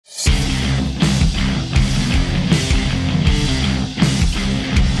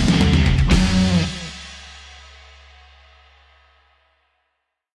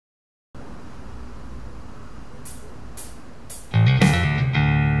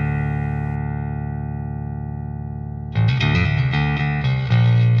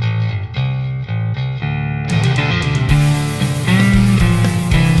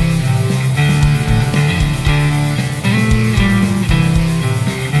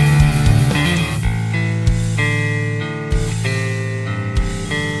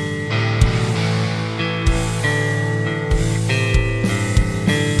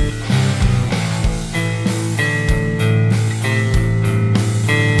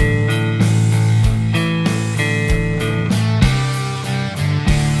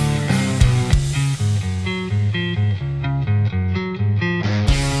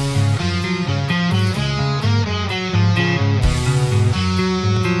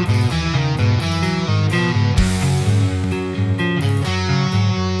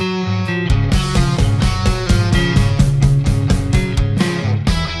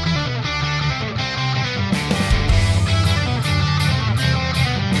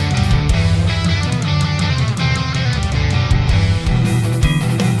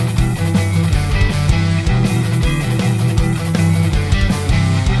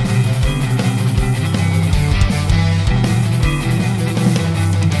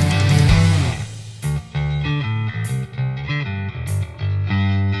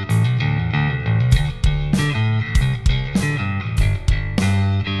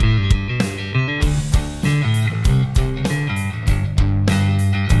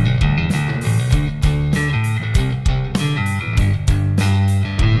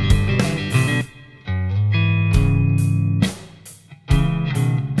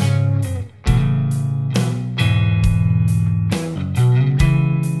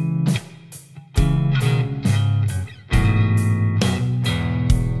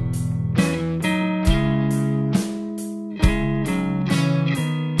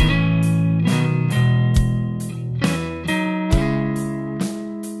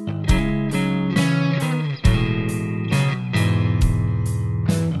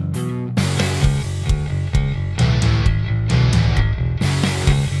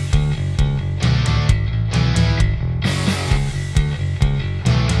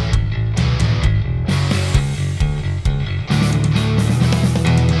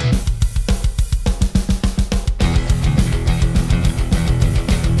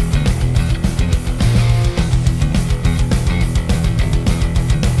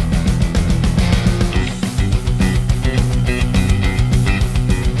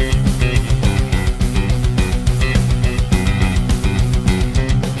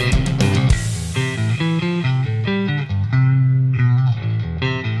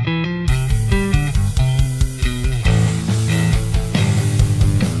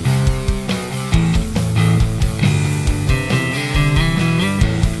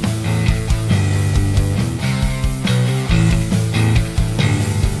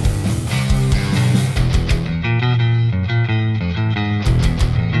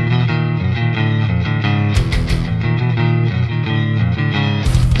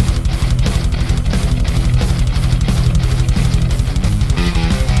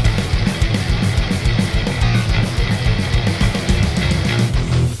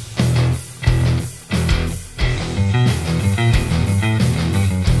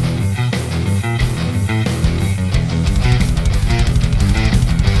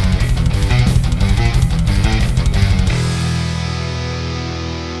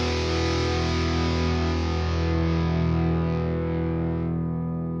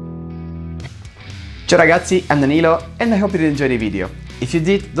Ciao ragazzi, I'm Danilo and I hope you did enjoy the video. If you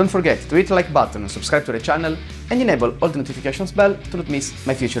did, don't forget to hit the like button, subscribe to the channel and enable all the notifications bell to not miss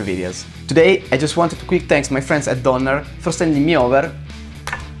my future videos. Today I just wanted to quick thanks my friends at Donner for sending me over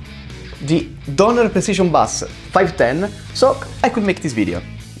the Donner Precision Bass 510 so I could make this video.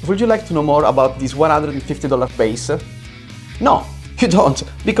 Would you like to know more about this $150 bass? No, you don't,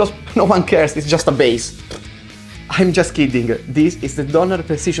 because no one cares, it's just a bass. I'm just kidding, this is the Donner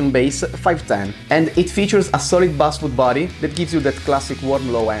Precision Bass 510 and it features a solid basswood body that gives you that classic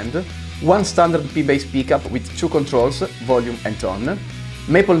warm low end, one standard P-bass pickup with two controls, volume and tone,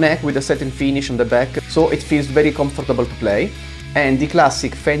 maple neck with a satin finish on the back so it feels very comfortable to play, and the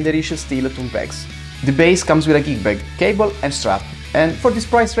classic Fenderish steel tone pegs. The bass comes with a gig bag, cable and strap, and for this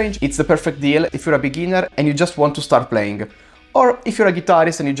price range it's the perfect deal if you're a beginner and you just want to start playing. Or if you're a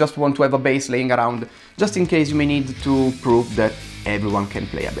guitarist and you just want to have a bass laying around, just in case you may need to prove that everyone can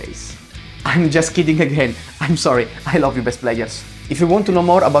play a bass. I'm just kidding again, I'm sorry, I love you bass players. If you want to know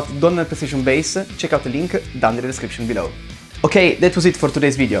more about Donner Precision Bass, check out the link down in the description below. Okay, that was it for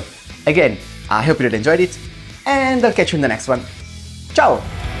today's video. Again, I hope you really enjoyed it, and I'll catch you in the next one.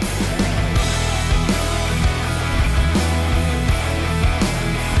 Ciao!